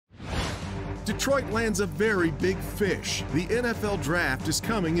Detroit lands a very big fish. The NFL Draft is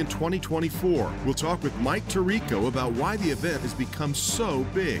coming in 2024. We'll talk with Mike Tirico about why the event has become so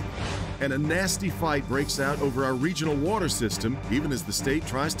big. And a nasty fight breaks out over our regional water system, even as the state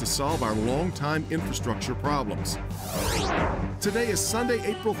tries to solve our long-time infrastructure problems. Today is Sunday,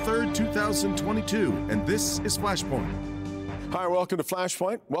 April 3rd, 2022, and this is Flashpoint. Hi, welcome to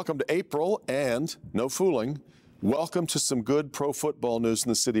Flashpoint. Welcome to April, and no fooling, welcome to some good pro football news in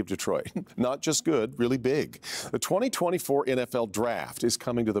the city of Detroit. Not just good, really big. The 2024 NFL Draft is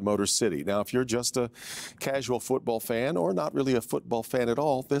coming to the Motor City. Now, if you're just a casual football fan or not really a football fan at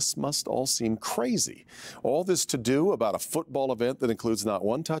all, this must all seem crazy. All this to do about a football event that includes not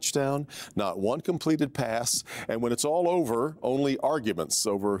one touchdown, not one completed pass, and when it's all over, only arguments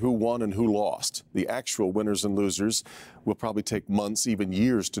over who won and who lost. The actual winners and losers will probably take months, even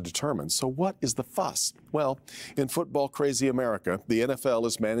years to determine. So what is the fuss? Well, in football crazy America, the NFL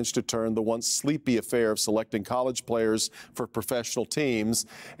has managed to turn the once sleepy affair of selecting college players for professional teams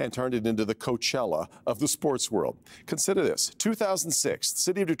and turned it into the Coachella of the sports world. Consider this. 2006, the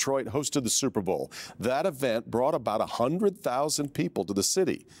city of Detroit hosted the Super Bowl. That event brought about 100,000 people to the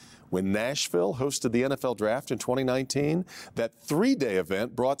city. When Nashville hosted the NFL Draft in 2019, that three-day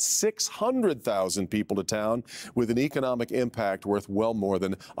event brought 600,000 people to town with an economic impact worth well more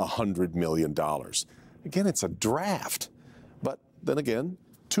than $100 million. Again, it's a draft. But then again,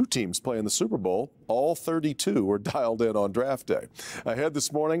 two teams play in the Super Bowl. All 32 were dialed in on draft day. Ahead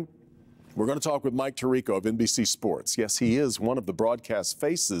this morning, we're going to talk with Mike Tirico of NBC Sports. Yes, he is one of the broadcast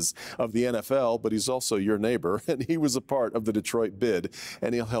faces of the NFL, but he's also your neighbor, and he was a part of the Detroit bid,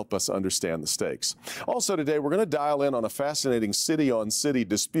 and he'll help us understand the stakes. Also today, we're going to dial in on a fascinating city-on-city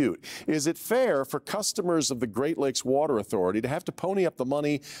dispute. Is it fair for customers of the Great Lakes Water Authority to have to pony up the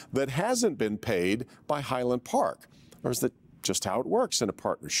money that hasn't been paid by Highland Park? Or is that just how it works in a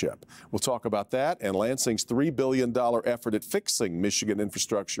partnership? We'll talk about that and Lansing's $3 billion effort at fixing Michigan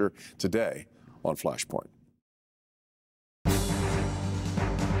infrastructure today on Flashpoint.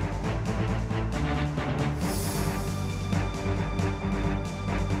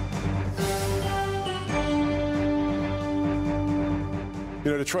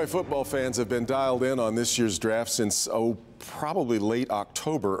 You know, Detroit football fans have been dialed in on this year's draft since, probably late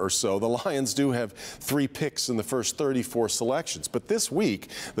October or so. The Lions do have 3 picks in the first 34 selections. But this week,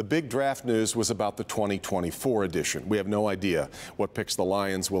 the big draft news was about the 2024 edition. We have no idea what picks the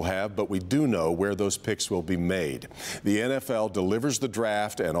Lions will have, but we do know where those picks will be made. The NFL delivers the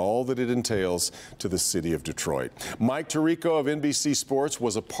draft and all that it entails to the city of Detroit. Mike Tirico of NBC Sports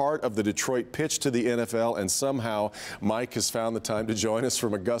was a part of the Detroit pitch to the NFL, and somehow Mike has found the time to join us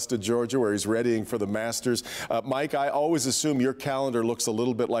from Augusta, Georgia, where he's readying for the Masters. Mike, I always assume your calendar looks a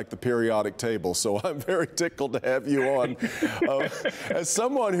little bit like the periodic table, so I'm very tickled to have you on. As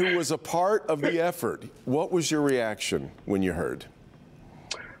someone who was a part of the effort, what was your reaction when you heard?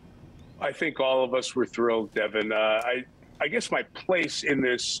 I think all of us were thrilled, Devin. I guess my place in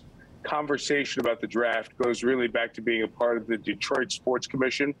this conversation about the draft goes really back to being a part of the Detroit Sports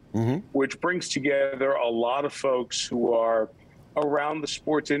Commission, which brings together a lot of folks who are around the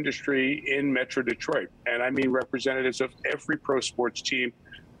sports industry in Metro Detroit. And I mean representatives of every pro sports team,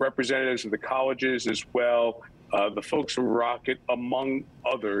 representatives of the colleges as well, the folks from Rocket, among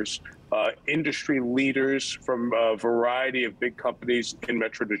others, industry leaders from a variety of big companies in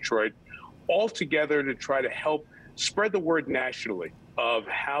Metro Detroit, all together to try to help spread the word nationally of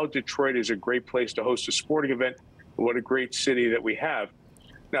how Detroit is a great place to host a sporting event, and what a great city that we have.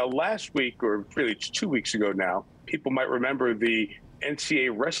 Now, last week, or really 2 weeks ago now, people might remember the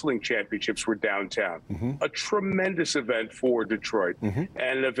NCAA Wrestling Championships were downtown. A tremendous event for Detroit, and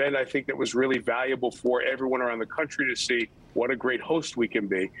an event I think that was really valuable for everyone around the country to see what a great host we can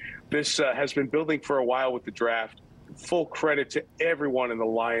be. This has been building for a while with the draft. Full credit to everyone in the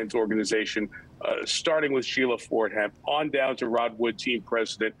Lions organization, starting with Sheila Fordham, on down to Rod Wood, team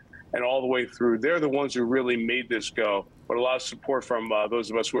president, and all the way through. They're the ones who really made this go, but a lot of support from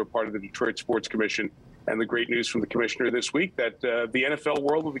those of us who are part of the Detroit Sports Commission. And the great news from the commissioner this week that the NFL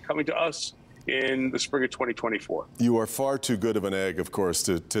world will be coming to us in the spring of 2024. You are far too good of an egg, of course,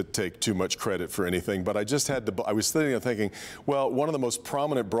 to take too much credit for anything. But I just had to, I was sitting there thinking, well, one of the most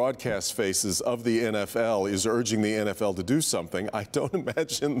prominent broadcast faces of the NFL is urging the NFL to do something. I don't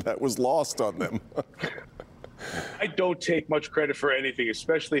imagine that was lost on them. I don't take much credit for anything,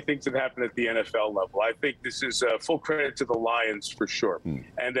 especially things that happen at the NFL level. I think this is full credit to the Lions for sure.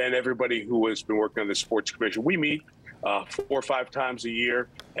 And then everybody who has been working on the sports commission. We meet 4 or 5 times a year,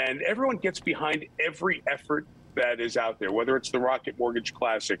 and everyone gets behind every effort that is out there, whether it's the Rocket Mortgage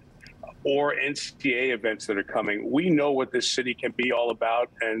Classic or NCAA events that are coming. We know what this city can be all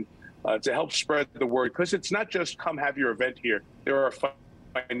about, and to help spread the word, because it's not just come have your event here. There are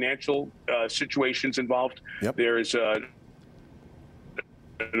financial situations involved. Yep. There is an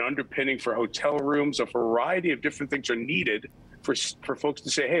underpinning for hotel rooms. A variety of different things are needed for folks to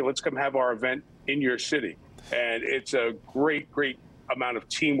say, hey, let's come have our event in your city. And it's a great amount of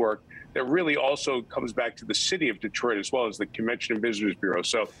teamwork that really also comes back to the city of Detroit as well as the Convention and Visitors Bureau.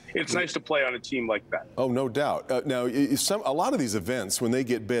 So it's nice to play on a team like that. Oh, no doubt. Now, a lot of these events, when they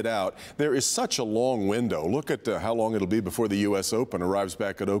get bid out, there is such a long window. Look at how long it'll be before the U.S. Open arrives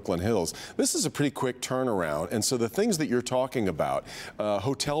back at Oakland Hills. This is a pretty quick turnaround. And so the things that you're talking about,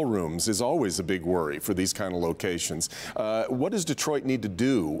 hotel rooms is always a big worry for these kind of locations. What does Detroit need to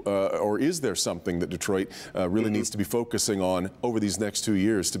do, or is there something that Detroit really needs to be focusing on over these next 2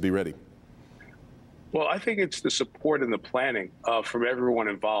 years to be ready? Well, I think it's the support and the planning from everyone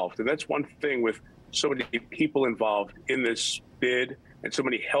involved. And that's one thing with so many people involved in this bid and so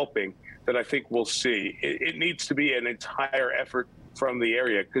many helping that I think we'll see. It needs to be an entire effort from the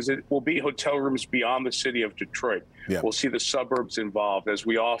area, because it will be hotel rooms beyond the city of Detroit. Yeah. We'll see the suburbs involved, as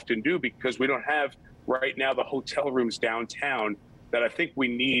we often do, because we don't have right now the hotel rooms downtown that I think we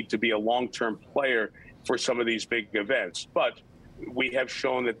need to be a long-term player for some of these big events. But we have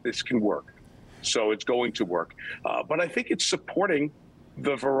shown that this can work. So it's going to work. But I think it's supporting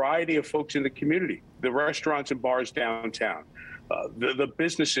the variety of folks in the community, the restaurants and bars downtown, the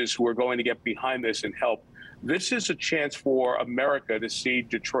businesses who are going to get behind this and help. This is a chance for America to see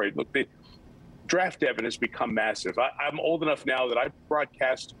Detroit. Look, the draft, Devin, has become massive. I'm old enough now that I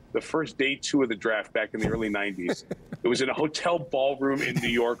broadcast the first day 2 of the draft back in the early 90s. It was in a hotel ballroom in New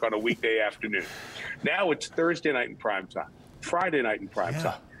York on a weekday afternoon. Now it's Thursday night in primetime, Friday night in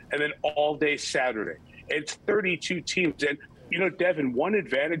primetime. And then all day Saturday. It's 32 teams. And, you know, Devin, one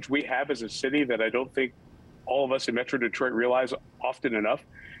advantage we have as a city that I don't think all of us in Metro Detroit realize often enough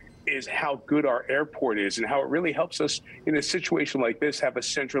is how good our airport is and how it really helps us in a situation like this have a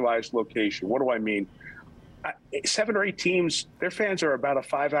centralized location. What do I mean? 7 or 8 teams, their fans are about a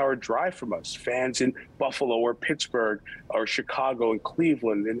 5-hour drive from us. Fans in Buffalo or Pittsburgh or Chicago and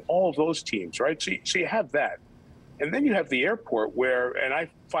Cleveland and all of those teams, right? So you have that. And then you have the airport where, and I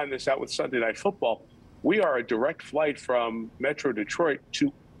find this out with Sunday Night Football, we are a direct flight from Metro Detroit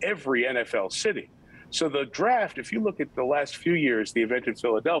to every NFL city. So the draft, if you look at the last few years, the event in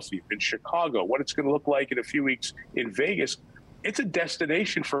Philadelphia, in Chicago, what it's going to look like in a few weeks in Vegas, it's a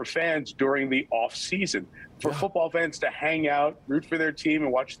destination for fans during the off season, for football fans to hang out, root for their team,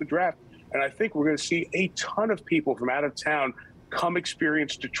 and watch the draft. And I think we're going to see a ton of people from out of town come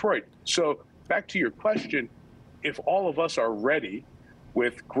experience Detroit. So back to your question, if all of us are ready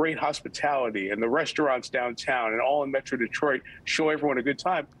with great hospitality and the restaurants downtown and all in Metro Detroit show everyone a good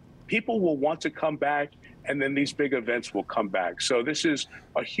time, people will want to come back, and then these big events will come back. So this is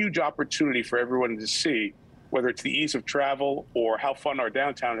a huge opportunity for everyone to see, whether it's the ease of travel or how fun our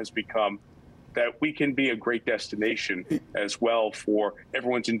downtown has become, that we can be a great destination as well for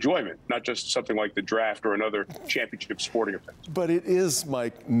everyone's enjoyment, not just something like the draft or another championship sporting event. But it is,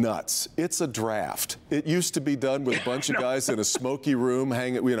 Mike, nuts. It's a draft. It used to be done with a bunch of guys in a smoky room,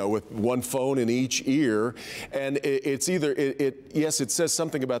 hanging, you know, with one phone in each ear. And it's either, yes, it says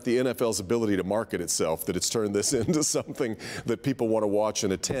something about the NFL's ability to market itself, that it's turned this into something that people want to watch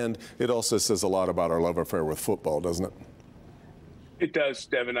and attend. It also says a lot about our love affair with football, doesn't it? It does,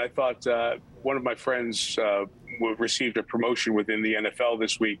 Devin. I thought one of my friends received a promotion within the NFL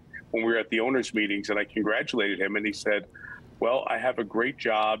this week when we were at the owners' meetings, and I congratulated him. And he said, well, I have a great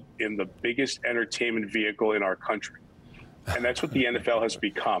job in the biggest entertainment vehicle in our country. And that's what the NFL has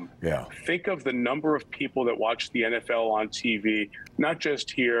become. Yeah. Think of the number of people that watch the NFL on TV, not just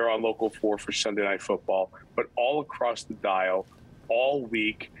here on Local 4 for Sunday Night Football, but all across the dial, all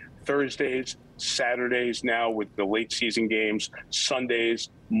week, Thursdays, Saturdays now with the late season games, Sundays,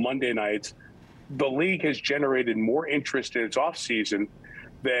 Monday nights. The league has generated more interest in its off season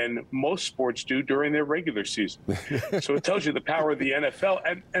than most sports do during their regular season. So it tells you the power of the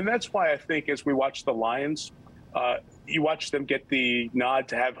NFL. And that's why I think as we watch the Lions, you watch them get the nod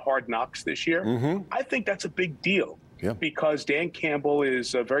to have Hard Knocks this year. Mm-hmm. I think that's a big deal because Dan Campbell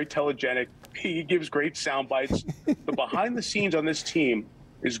is very telegenic. He gives great sound bites. The behind the scenes on this team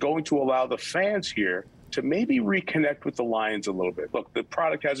is going to allow the fans here to maybe reconnect with the Lions a little bit. Look, the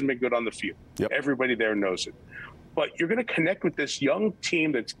product hasn't been good on the field. Yep. Everybody there knows it. But you're going to connect with this young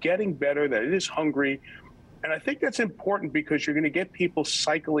team that's getting better, that is hungry. And I think that's important because you're going to get people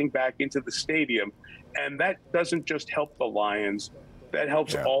cycling back into the stadium. And that doesn't just help the Lions. That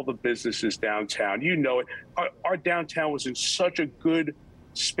helps all the businesses downtown. You know it. Our downtown was in such a good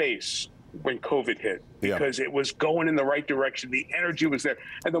space when COVID hit. because it was going in the right direction. The energy was there,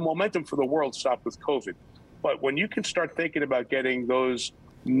 and the momentum for the world stopped with COVID. But when you can start thinking about getting those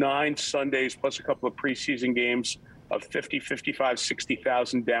 9 Sundays plus a couple of preseason games of 50, 55,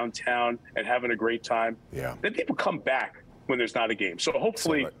 60,000 downtown and having a great time, then people come back when there's not a game. So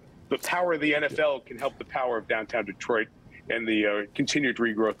hopefully the power of the NFL can help the power of downtown Detroit and the continued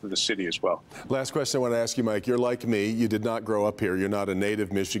regrowth of the city as well. Last question I want to ask you, Mike. You're like me. You did not grow up here. You're not a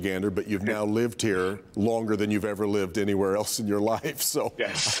native Michigander, but you've now lived here longer than you've ever lived anywhere else in your life. So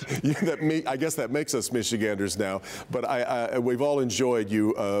yes, I guess that makes us Michiganders now. But we've all enjoyed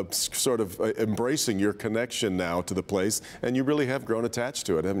you sort of embracing your connection now to the place, and you really have grown attached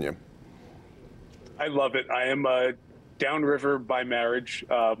to it, haven't you? I love it. I am downriver by marriage.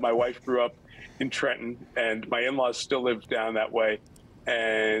 My wife grew up in Trenton, and my in-laws still live down that way.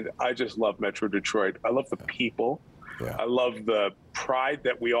 And I just love Metro Detroit. I love the people. I love the pride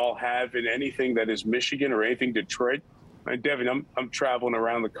that we all have in anything that is Michigan or anything Detroit. And Devin, I'm traveling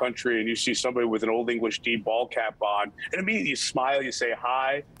around the country, and you see somebody with an Old English D ball cap on, and immediately you smile, you say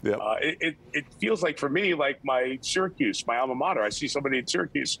hi. It feels like, for me, like my Syracuse, my alma mater. I see somebody in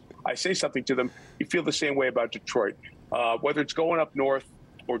Syracuse, I say something to them. You feel the same way about Detroit. Whether it's going up north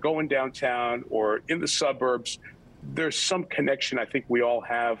or going downtown or in the suburbs, there's some connection I think we all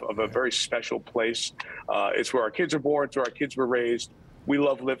have of a very special place. It's where our kids are born, it's where our kids were raised. We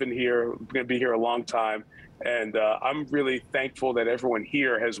love living here. We're going to be here a long time. And I'm really thankful that everyone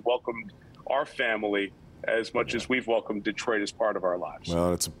here has welcomed our family as much as we've welcomed Detroit as part of our lives.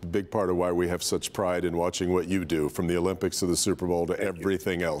 Well, it's a big part of why we have such pride in watching what you do, from the Olympics to the Super Bowl to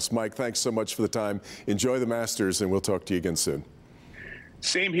everything else. Mike, thanks so much for the time. Enjoy the Masters, and we'll talk to you again soon.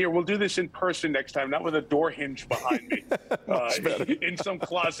 Same here. We'll do this in person next time, not with a door hinge behind me in some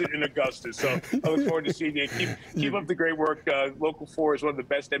closet in Augusta. So I look forward to seeing you. Keep up the great work. Local 4 is one of the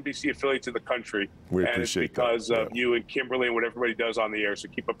best NBC affiliates in the country. We appreciate that. And it's because of you and Kimberly and what everybody does on the air. So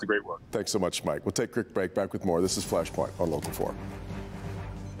keep up the great work. Thanks so much, Mike. We'll take a quick break. Back with more. This is Flashpoint on Local 4.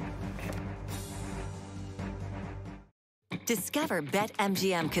 Discover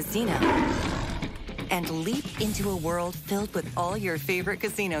BetMGM Casino and leap into a world filled with all your favorite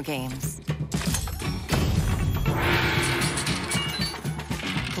casino games.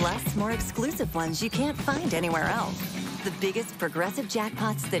 Plus, more exclusive ones you can't find anywhere else. The biggest progressive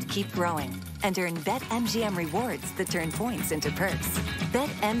jackpots that keep growing, and earn BetMGM rewards that turn points into perks.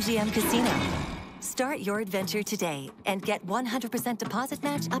 BetMGM Casino. Start your adventure today and get 100% deposit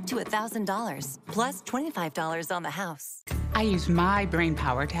match up to $1,000, plus $25 on the house. I use my brain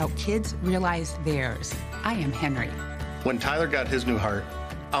power to help kids realize theirs. I am Henry. When Tyler got his new heart,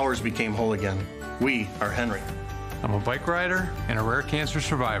 ours became whole again. We are Henry. I'm a bike rider and a rare cancer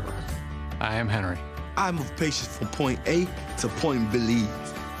survivor. I am Henry. I move patients from point A to point B.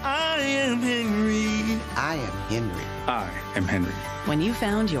 I am Henry. I am Henry. I am Henry. When you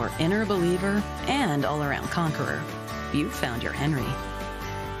found your inner believer and all-around conqueror, you found your Henry.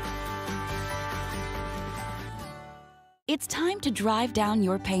 It's time to drive down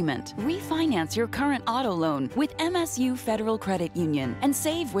your payment. Refinance your current auto loan with MSU Federal Credit Union and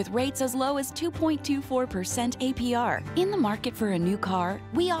save with rates as low as 2.24% APR. In the market for a new car,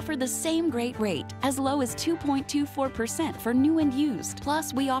 we offer the same great rate, as low as 2.24% for new and used.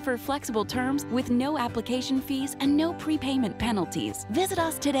 Plus, we offer flexible terms with no application fees and no prepayment penalties. Visit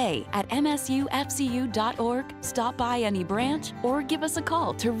us today at msufcu.org, stop by any branch, or give us a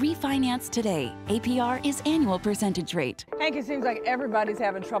call to refinance today. APR is annual percentage rate. Hank, it seems like everybody's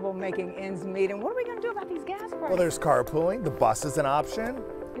having trouble making ends meet, and what are we going to do about these gas prices? Well, there's carpooling. The bus is an option.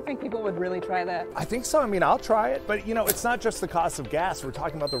 You think people would really try that? I think so. I mean, I'll try it. But, you know, it's not just the cost of gas. We're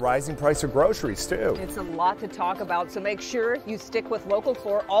talking about the rising price of groceries, too. It's a lot to talk about, so make sure you stick with Local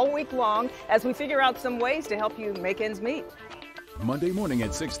 4 all week long as we figure out some ways to help you make ends meet. Monday morning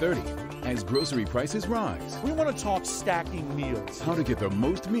at 6:30 as grocery prices rise. We want to talk stacking meals. How to get the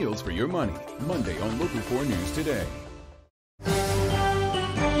most meals for your money. Monday on Local 4 News Today.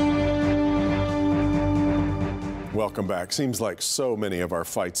 Welcome back. Seems like so many of our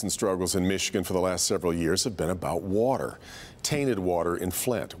fights and struggles in Michigan for the last several years have been about water. Tainted water in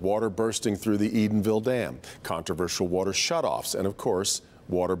Flint, water bursting through the Edenville Dam, controversial water shutoffs, and of course,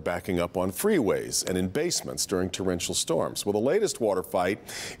 water backing up on freeways and in basements during torrential storms. Well, the latest water fight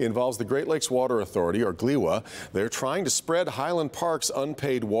involves the Great Lakes Water Authority, or GLEWA. They're trying to spread Highland Park's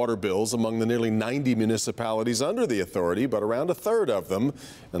unpaid water bills among the nearly 90 municipalities under the authority, but around a third of them,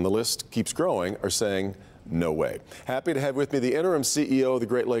 and the list keeps growing, are saying, No way. Happy to have with me the interim CEO of the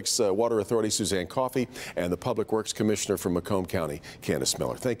Great Lakes Water Authority, Suzanne Coffey, and the Public Works Commissioner from Macomb County, Candace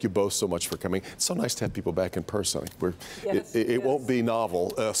Miller. Thank you both so much for coming. It's so nice to have people back in person. It won't be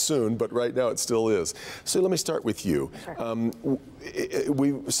novel soon, but right now it still is. So let me start with you. Sure.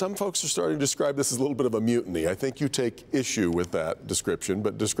 Some folks are starting to describe this as a little bit of a mutiny. I think you take issue with that description,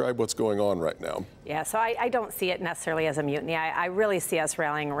 but describe what's going on right now. Yeah, so I don't see it necessarily as a mutiny. I really see us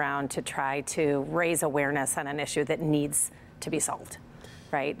rallying around to try to raise awareness on an issue that needs to be solved,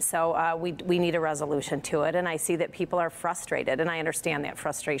 right? So we need a resolution to it, and I see that people are frustrated, and I understand that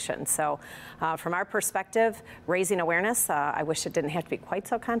frustration. So from our perspective, raising awareness, I wish it didn't have to be quite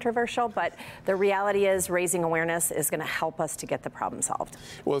so controversial, but the reality is raising awareness is going to help us to get the problem solved.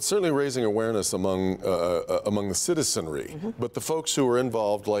 Well, it's certainly raising awareness among the citizenry, but the folks who are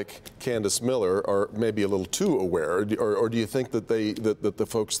involved, like Candace Miller, are maybe a little too aware, or do you think that that the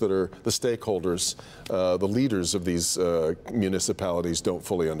folks that are the stakeholders, the leaders of these municipalities don't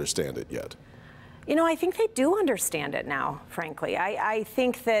fully understand it yet? You know, I think they do understand it now, frankly. I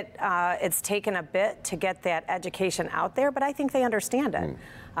think that it's taken a bit to get that education out there, but I think they understand it.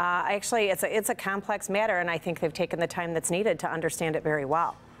 Actually, it's a complex matter, and I think they've taken the time that's needed to understand it very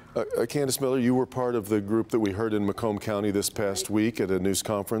well. Candace Miller, you were part of the group that we heard in Macomb County this past week at a news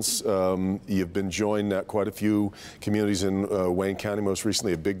conference. You've been joined at quite a few communities in Wayne County, most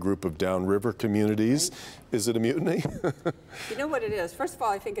recently a big group of downriver communities. Is it a mutiny? You know what it is? First of all,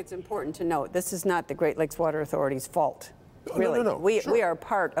 I think it's important to note this is not the Great Lakes Water Authority's fault. Really, no. We are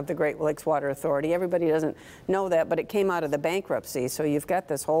part of the Great Lakes Water Authority. Everybody doesn't know that, but it came out of the bankruptcy. So you've got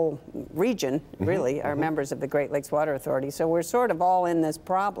this whole region, really, are members of the Great Lakes Water Authority. So we're sort of all in this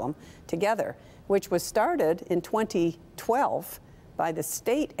problem together, which was started in 2012 by the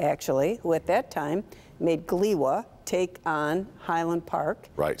state, actually, who at that time made GLEWA take on Highland Park,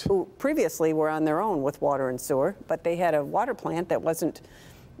 who previously were on their own with water and sewer, but they had a water plant that wasn't.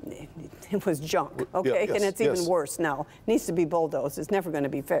 It was junk, okay? And it's even worse now. It needs to be bulldozed. It's never going to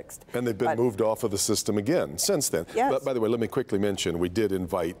be fixed. And they've been moved off of the system again since then. Yes. But by the way, let me quickly mention, we did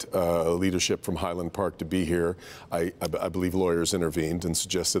invite leadership from Highland Park to be here. I believe lawyers intervened and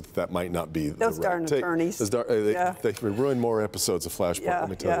suggested that might not be those the right darn attorneys. They ruin more episodes of Flashpoint, let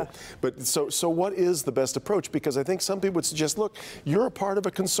me tell you. But so what is the best approach? Because I think some people would suggest, look, you're a part of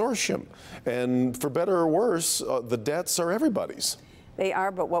a consortium, and for better or worse, the debts are everybody's. They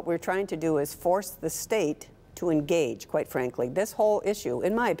are, but what we're trying to do is force the state to engage, quite frankly. This whole issue,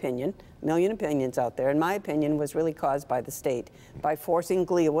 in my opinion, a million opinions out there, in my opinion, was really caused by the state, by forcing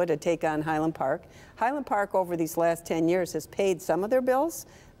GLEWA to take on Highland Park. Highland Park, over these last 10 years, has paid some of their bills,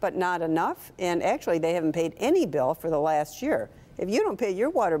 but not enough, and actually they haven't paid any bill for the last year. If you don't pay your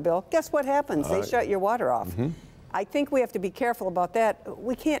water bill, guess what happens? They shut your water off. I think we have to be careful about that.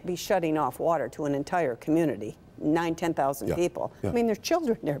 We can't be shutting off water to an entire community. 10,000 people. I mean, there's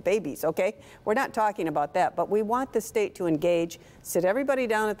children there, babies, okay? We're not talking about that, but we want the state to engage, sit everybody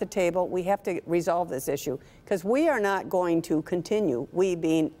down at the table. We have to resolve this issue because we are not going to continue, we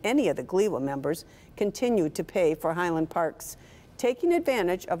being any of the GLEWA members, continue to pay for Highland Parks taking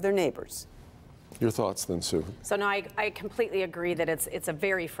advantage of their neighbors. Your thoughts then, Sue? So no, I completely agree that it's a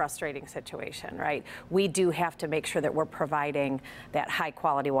very frustrating situation, right? We do have to make sure that we're providing that high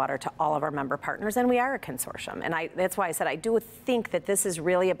quality water to all of our member partners, and we are a consortium. And that's why I said I do think that this is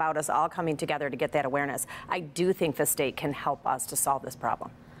really about us all coming together to get that awareness. I do think the state can help us to solve this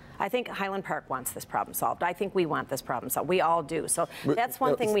problem. I think Highland Park wants this problem solved. I think we want this problem solved. We all do. So that's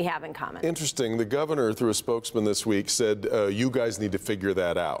one thing we have in common. Interesting. The governor, through a spokesman this week, said you guys need to figure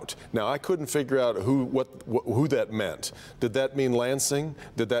that out. Now, I couldn't figure out who that meant. Did that mean Lansing?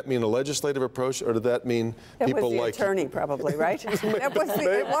 Did that mean a legislative approach, or did that mean people like? That was the attorney, probably, right?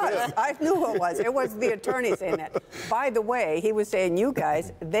 It was. I knew who it was. It was the attorney saying that. By the way, he was saying you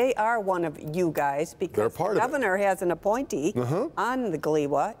guys. They are one of you guys because the governor has an appointee on the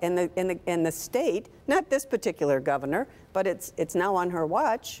GLEWA. And the state, not this particular governor, but it's now on her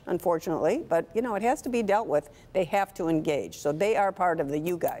watch, unfortunately. But, you know, it has to be dealt with. They have to engage. So they are part of the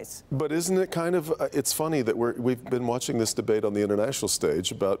you guys. But isn't it kind of, it's funny that we've been watching this debate on the international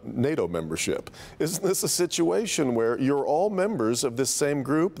stage about NATO membership. Isn't this a situation where you're all members of this same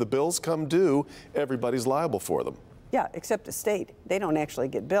group, the bills come due, everybody's liable for them? Yeah, except the state. They don't actually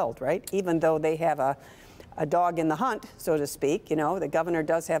get billed, right? Even though they have a dog in the hunt, so to speak. You know, the governor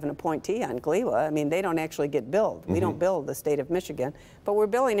does have an appointee on GLEWA. I mean, they don't actually get billed. We don't bill the state of Michigan, but we're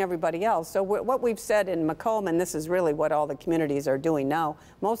billing everybody else. So what we've said in Macomb, and this is really what all the communities are doing now,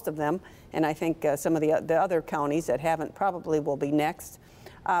 most of them, and I think some of the other counties that haven't probably will be next,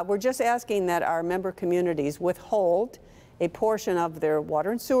 we're just asking that our member communities withhold a portion of their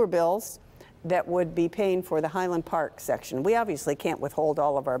water and sewer bills that would be paying for the Highland Park section. We obviously can't withhold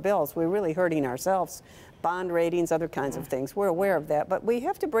all of our bills. We're really hurting ourselves. Bond ratings, other kinds of things. We're aware of that, but we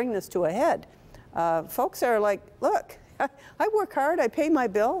have to bring this to a head. Folks are like, look, I work hard, I pay my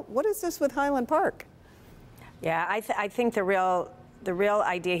bill. What is this with Highland Park? Yeah, I think the real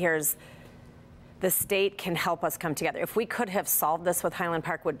idea here is the state can help us come together. If we could have solved this with Highland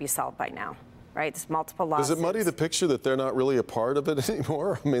Park, it would be solved by now. Right, there's multiple lawsuits. Does it muddy the picture that they're not really a part of it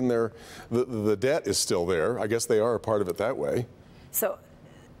anymore? I mean, the debt is still there. I guess they are a part of it that way. So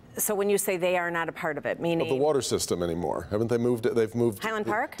when you say they are not a part of it, meaning of the water system anymore, haven't they moved? They've moved Highland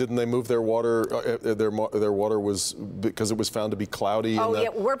Park. Didn't they move their water? Their water was because it was found to be cloudy. Oh yeah,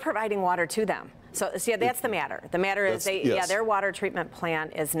 we're providing water to them. So yeah, that's the matter. The matter is yes. their water treatment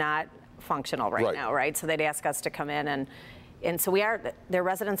plant is not functional right now, right? So they'd ask us to come in and so their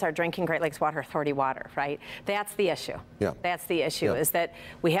residents are drinking Great Lakes Water Authority water, right? That's the issue. Yeah. That's the issue, is that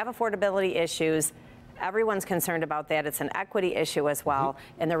we have affordability issues. Everyone's concerned about that. It's an equity issue as well.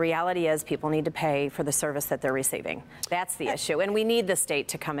 And the reality is people need to pay for the service that they're receiving. That's the issue. And we need the state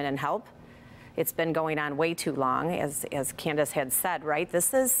to come in and help. It's been going on way too long, as Candace had said, right?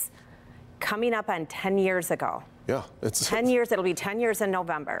 This is coming up on 10 years ago. Yeah, it's 10 years. It'll be 10 years in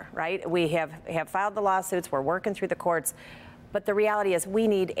November, right? We have filed the lawsuits. We're working through the courts. But the reality is we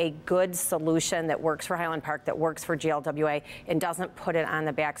need a good solution that works for Highland Park, that works for GLWA, and doesn't put it on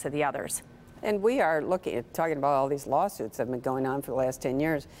the backs of the others. And we are talking about all these lawsuits that have been going on for the last 10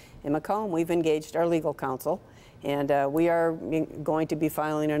 years. In Macomb, we've engaged our legal counsel, and we are going to be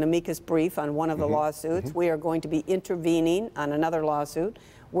filing an amicus brief on one of the lawsuits. We are going to be intervening on another lawsuit.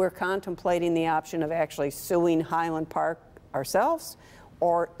 We're contemplating the option of actually suing Highland Park ourselves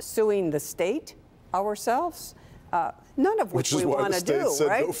or suing the state ourselves. None of which we want to do, said,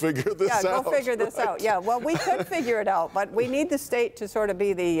 right? Go figure this out. Yeah, go figure this out. Yeah, well, we could figure it out, but we need the state to sort of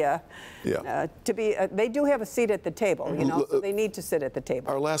be the, they do have a seat at the table, you know, so they need to sit at the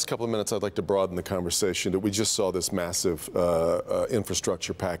table. Our last couple of minutes, I'd like to broaden the conversation. We just saw this massive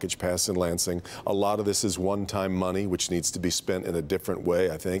infrastructure package pass in Lansing. A lot of this is one-time money, which needs to be spent in a different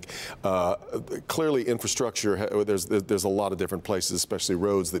way, I think. Clearly, infrastructure, there's a lot of different places, especially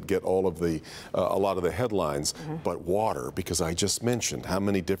roads, that get all of the, a lot of the headlines. But water, because I just mentioned how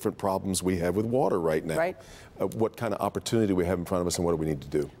many different problems we have with water right now. Right. What kind of opportunity do we have in front of us, and what do we need to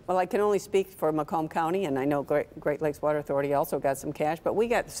do? Well, I can only speak for Macomb County, and I know Great Lakes Water Authority also got some cash, but we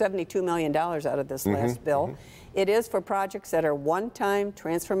got $72 million out of this last bill. It is for projects that are one-time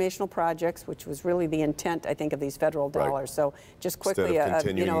transformational projects, which was really the intent, I think, of these federal dollars. So just quickly,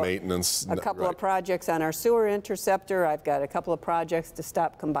 maintenance, a couple of projects on our sewer interceptor. I've got a couple of projects to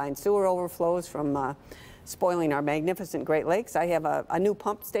stop combined sewer overflows from spoiling our magnificent Great Lakes. I have a new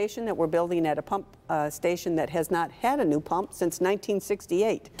pump station that we're building at a pump station that has not had a new pump since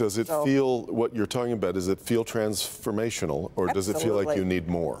 1968. Does it feel, what you're talking about, does it feel transformational, or does it feel like you need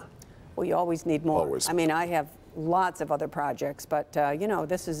more? Well, you always need more. Always. I mean, I have lots of other projects, but you know,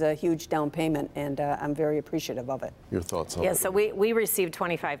 this is a huge down payment, and I'm very appreciative of it. Your thoughts on it? Yeah, so we received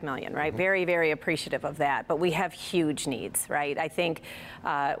 $25 million, right? Very, very appreciative of that, but we have huge needs, right? I think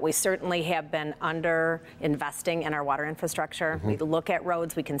we certainly have been under investing in our water infrastructure. We look at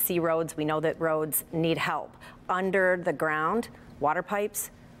roads, we can see roads, we know that roads need help. Under the ground, water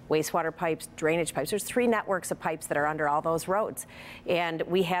pipes, wastewater pipes, drainage pipes. There's 3 networks of pipes that are under all those roads. And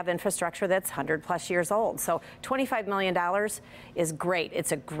we have infrastructure that's 100+ years old. So $25 million is great.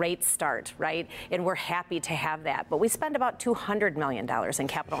 It's a great start, right? And we're happy to have that. But we spend about $200 million in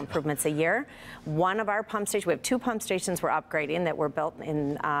capital improvements a year. One of our pump stations, we have 2 pump stations we're upgrading that were built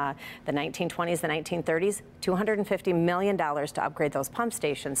in the 1920s, the 1930s, $250 million to upgrade those pump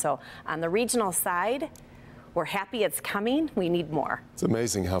stations. So on the regional side, we're happy it's coming. We need more. It's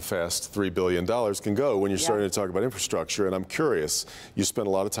amazing how fast $3 billion can go when you're starting to talk about infrastructure. And I'm curious, you spent a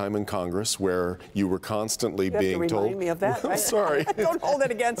lot of time in Congress where you were constantly being told. Remind me of that, right? Sorry. Don't hold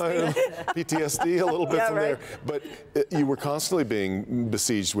it against me. PTSD a little bit from there. But you were constantly being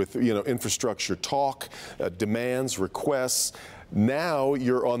besieged with, you know, infrastructure talk, demands, requests. Now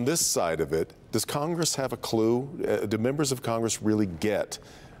you're on this side of it. Does Congress have a clue? Do members of Congress really get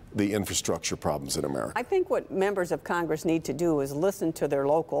the infrastructure problems in America? I think what members of Congress need to do is listen to their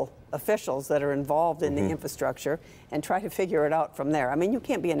local officials that are involved in the infrastructure and try to figure it out from there. I mean, you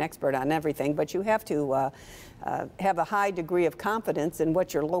can't be an expert on everything, but you have to have a high degree of confidence in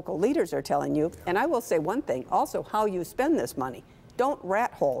what your local leaders are telling you. And I will say one thing, also how you spend this money. Don't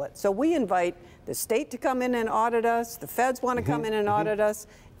rat hole it. So we invite the state to come in and audit us, the feds want to come in and audit us.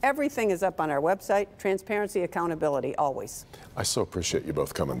 Everything is up on our website. Transparency, accountability, always. I so appreciate you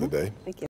both coming today. Thank you.